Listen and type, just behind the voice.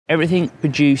Everything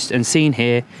produced and seen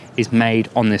here is made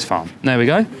on this farm. There we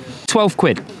go. 12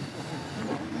 quid.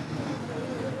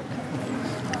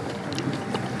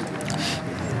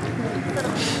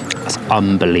 That's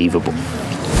unbelievable.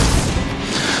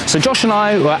 So Josh and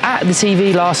I were at the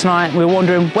TV last night. We were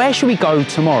wondering, where should we go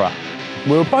tomorrow?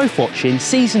 We were both watching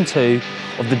season 2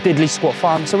 of the Diddley Squat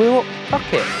Farm. So we were,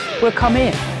 fuck it, we'll come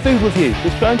here, food review.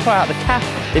 Let's go and try out the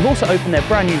cafe. They've also opened their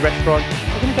brand new restaurant.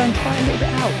 We're gonna go and try a little bit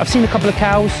out. I've seen a couple of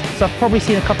cows, so I've probably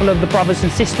seen a couple of the brothers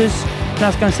and sisters. Now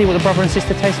let's go and see what the brother and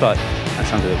sister taste like. That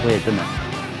sounds a bit weird, doesn't it?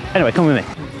 Anyway, come with me.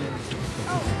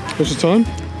 What's the time?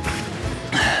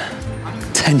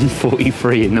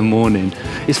 10:43 in the morning.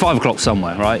 It's 5 o'clock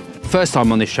somewhere, right? First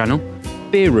time on this channel,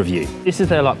 beer review. This is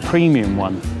their like premium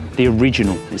one, the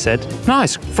original, it said.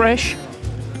 Nice, fresh,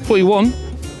 what you want.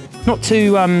 Not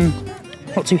too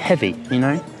heavy, you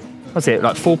know? What's it,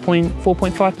 like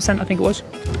 4.5%, I think it was?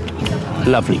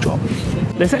 Lovely drop.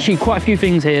 There's actually quite a few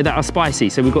things here that are spicy.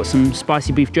 So we've got some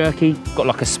spicy beef jerky, got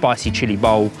like a spicy chili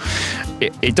bowl.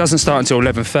 It doesn't start until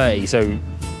 11:30, so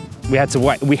we had to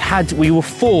wait. We were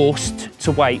forced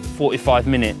to wait 45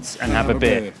 minutes and have a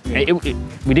beer. Yeah.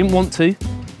 We didn't want to,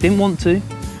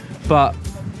 but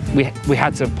we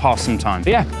had to pass some time.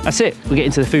 But yeah, that's it. We'll get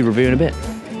into the food review in a bit.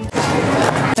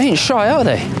 They ain't shy, are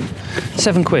they?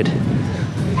 7 quid.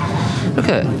 Look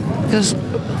at it.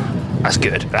 That's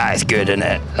good. That is good, isn't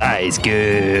it? That is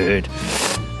good.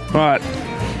 Right,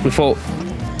 we thought,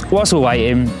 whilst we're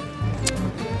waiting,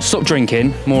 stop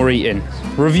drinking, more eating.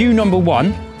 Review number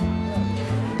 1,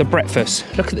 the breakfast.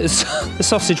 Look at this, the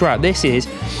sausage wrap. This is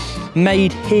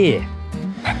made here.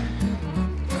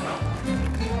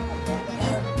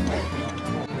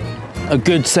 A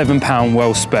good £7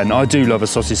 well spent. I do love a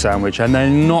sausage sandwich, and they're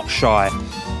not shy.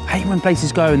 I hate when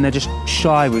places go and they're just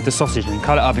shy with the sausage and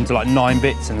cut it up into like 9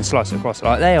 bits and then slice it across.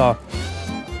 Like they are.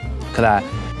 Look at that.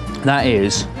 That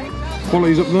is.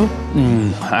 Quality's up there?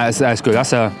 That's good.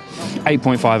 That's a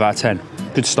 8.5 out of 10.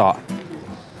 Good start.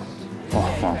 Oh,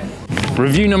 wow.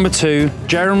 Review number 2,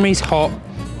 Jeremy's hot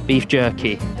beef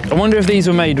jerky. I wonder if these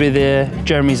were made with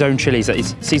Jeremy's own chilies. That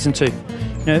is season 2.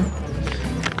 No?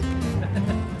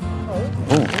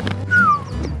 Oh.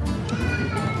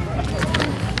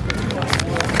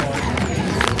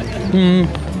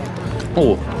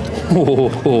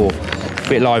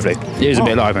 Bit lively. It is a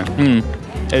bit lively.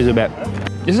 It is a bit.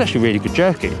 This is actually really good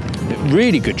jerky.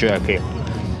 Really good jerky.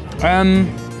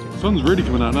 Sun's really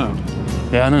coming out now.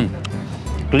 Yeah, I know.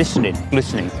 Glistening,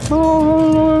 glistening.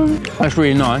 That's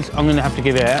really nice. I'm gonna have to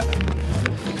give it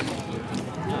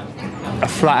a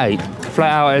flat 8.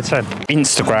 Flat out of 10.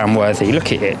 Instagram worthy.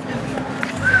 Look at it.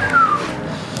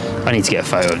 I need to get a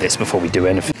photo of this before we do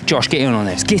anything. Josh, get in on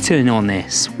this. Get in on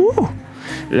this. Woo!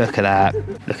 Look at that.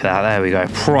 Look at that. There we go.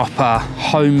 Proper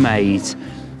homemade.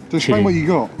 Explain what you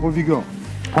got. What have you got?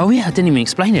 Oh yeah, I didn't even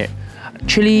explain it.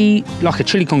 Chili, like a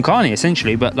chili con carne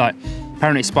essentially, but like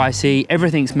apparently spicy.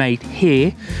 Everything's made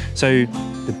here. So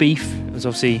the beef was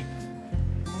obviously,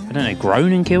 I don't know,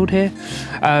 grown and killed here.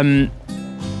 Then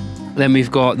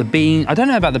we've got the bean. I don't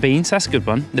know about the beans. That's a good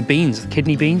one. The beans, the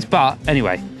kidney beans. But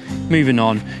anyway, moving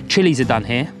on. Chilies are done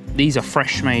here. These are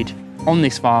fresh made on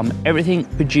this farm. Everything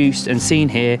produced and seen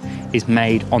here is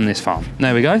made on this farm.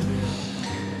 There we go.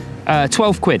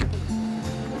 12 quid.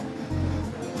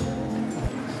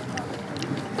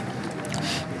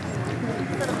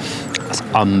 That's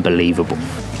unbelievable.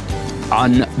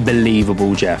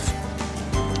 Unbelievable, Jeff.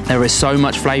 There is so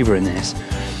much flavour in this.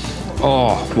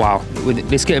 Oh, wow.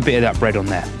 Let's get a bit of that bread on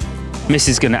there. Miss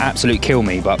is gonna absolutely kill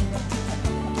me, but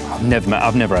I've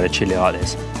never had a chili like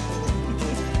this.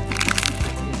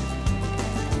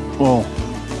 Oh.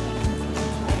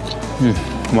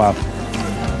 Wow.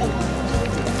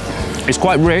 It's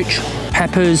quite rich.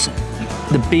 Peppers,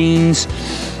 the beans,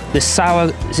 the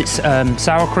sour,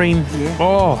 sour cream. Yeah.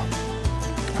 Oh,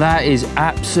 that is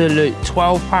absolute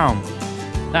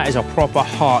 £12. That is a proper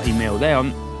hearty meal. They are,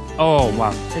 oh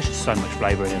wow, there's just so much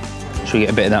flavour in it. Should we get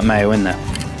a bit of that mayo in there?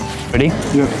 Ready?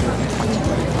 Yeah.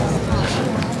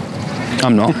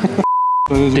 I'm not.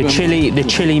 the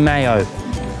chili mayo.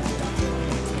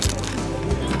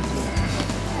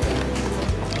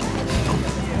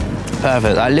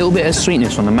 Perfect. A little bit of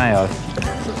sweetness on the mayo.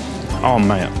 Oh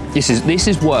man, this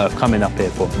is worth coming up here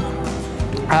for.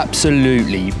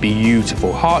 Absolutely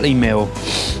beautiful. Hearty meal,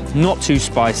 not too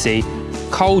spicy.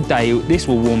 Cold day, this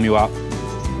will warm you up.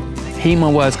 Hear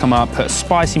my words come up, put a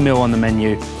spicy meal on the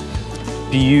menu.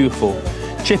 Beautiful.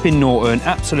 Chip in Norton,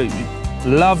 absolutely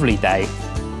lovely day.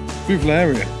 Beautiful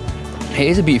area. It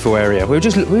is a beautiful area. We're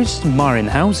just admiring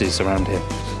the houses around here.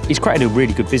 He's created a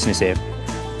really good business here.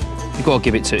 You've got to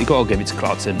give it to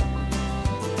Clarkson.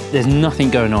 There's nothing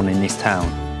going on in this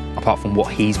town apart from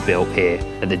what he's built here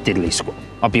at the Diddley Squat.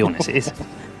 I'll be honest, it is.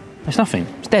 There's nothing.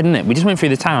 It's dead, isn't it? We just went through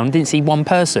the town, didn't see one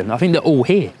person. I think they're all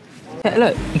here. Yeah,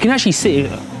 look, you can actually see,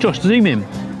 Josh, zoom in.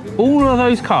 All of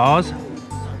those cars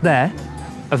there,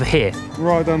 over here.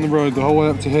 Right down the road, the whole way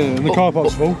up to here, and the car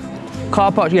park's full.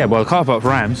 Car park, yeah, well, the car park's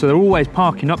rammed, so they're always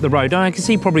parking up the road. And I can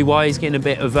see probably why he's getting a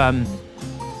bit of,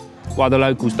 why the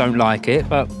locals don't like it,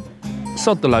 but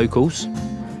sod the locals.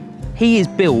 He has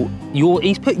built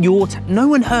he's put no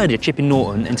one heard of Chipping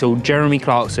Norton until Jeremy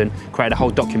Clarkson created a whole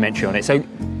documentary on it. So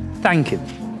thank him.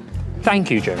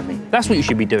 Thank you, Jeremy. That's what you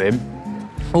should be doing.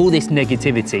 All this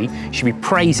negativity, you should be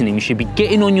praising him. You should be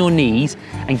getting on your knees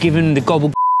and giving him the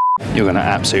gobble. You're gonna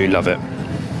absolutely love it.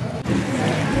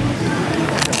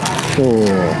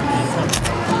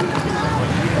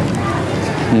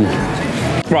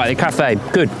 Right, the cafe,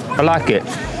 good. I like it.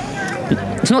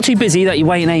 It's not too busy that you're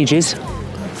waiting ages.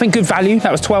 I think good value.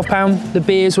 That was £12. The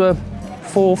beers were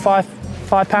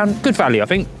 £5. Good value, I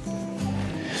think.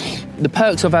 The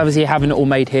perks of obviously having it all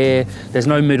made here, there's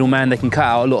no middleman. They can cut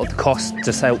out a lot of the cost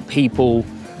to help people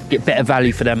get better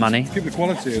value for their money. Keep the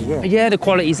quality as well. Yeah, the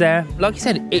quality's there. Like you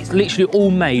said, it's literally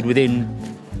all made within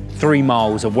 3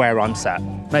 miles of where I'm sat.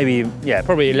 Maybe, yeah,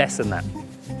 probably less than that.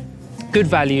 Good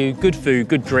value, good food,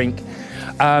 good drink.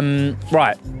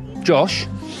 Right, Josh,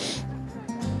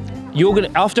 you're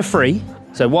gonna, after 3,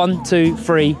 so 1, 2,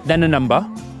 3, then a number.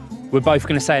 We're both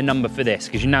gonna say a number for this,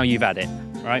 because now you've had it.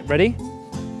 Right, ready?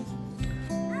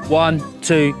 1,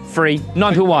 2, 3,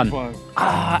 9.1.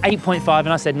 Ah, 8.5, and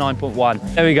I said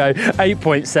 9.1. There we go,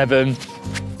 8.7.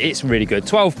 It's really good,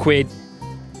 12 quid.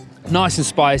 Nice and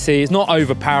spicy, it's not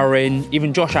overpowering.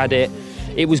 Even Josh had it.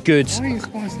 It was good. I eat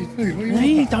spicy food. What are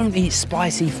You don't eat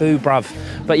spicy food, bruv.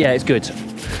 But yeah, it's good.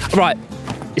 Right,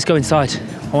 let's go inside.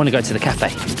 I want to go to the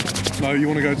cafe. No, you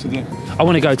want to go to the... I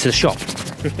want to go to the shop.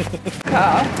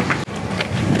 Car.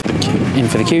 In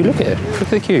for the queue, look at it. Look at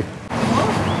the queue.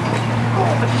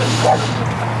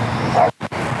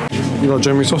 You like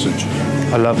Jeremy sausage?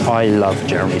 I love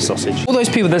Jeremy sausage. All those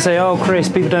people that say, oh, Chris,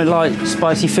 people don't like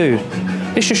spicy food.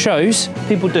 This just shows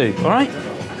people do, all right?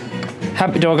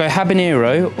 Do I go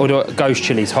habanero or do I ghost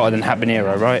chilies hotter than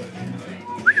habanero, right?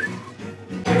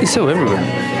 It's still everywhere.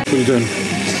 What are you doing?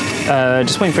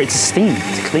 Just waiting for it to steam,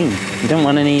 to clean. You don't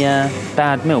want any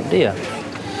bad milk, do you?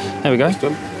 There we go.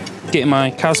 Getting my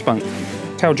cow spunk,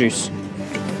 cow juice. I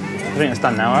think that's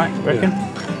done now, all right? Reckon?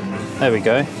 Yeah. There we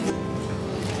go.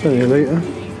 See you later.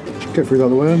 Get through that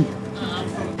the way in.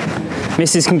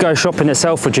 Mrs. can go shopping at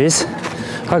Selfridges.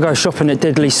 I go shopping at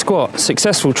Diddley Squat.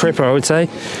 Successful trip, I would say.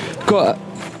 Got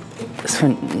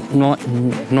spent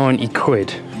 90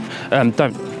 quid.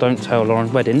 Don't tell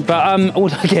Lauren's wedding. But all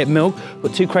I get milk.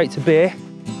 Got 2 crates of beer.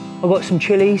 I got some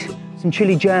chillies, some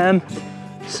chilli jam,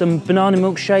 some banana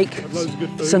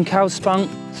milkshake, some cow spunk,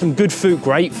 some good food.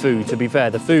 Great food, to be fair.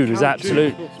 The food was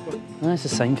absolute. Well, it's the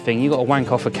same thing. You got to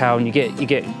wank off a cow and you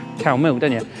get cow milk,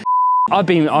 don't you? I've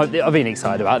been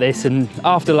excited about this, and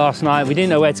after last night, we didn't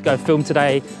know where to go film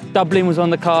today. Dublin was on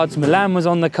the cards, Milan was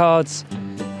on the cards,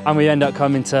 and we end up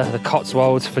coming to the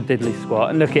Cotswolds for Diddley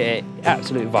Squat. And look at it,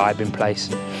 absolute vibe in place.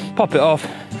 Pop it off.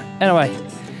 Anyway,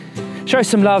 show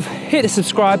some love, hit the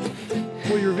subscribe.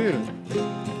 What are you reviewing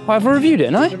it? I've reviewed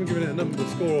it, haven't I? You haven't given it a number,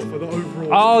 score for the overall.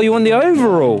 Oh, you want the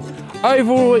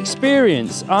overall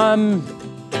experience?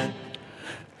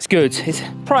 It's good. It's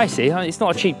pricey. It's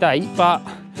not a cheap date, but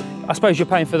I suppose you're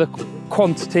paying for the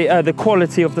quantity, the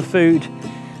quality of the food.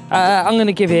 I'm going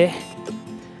to give it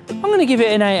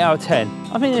an 8 out of 10.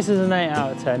 I think this is an 8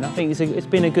 out of 10. I think it's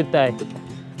been a good day.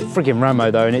 Friggin'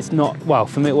 Ramo though, and it's not, well,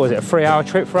 for me, what was it, a 3-hour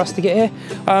trip for us to get here?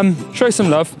 Show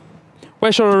some love.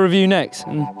 Where shall I review next?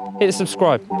 And hit the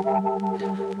subscribe.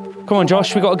 Come on,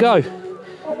 Josh, we got to go.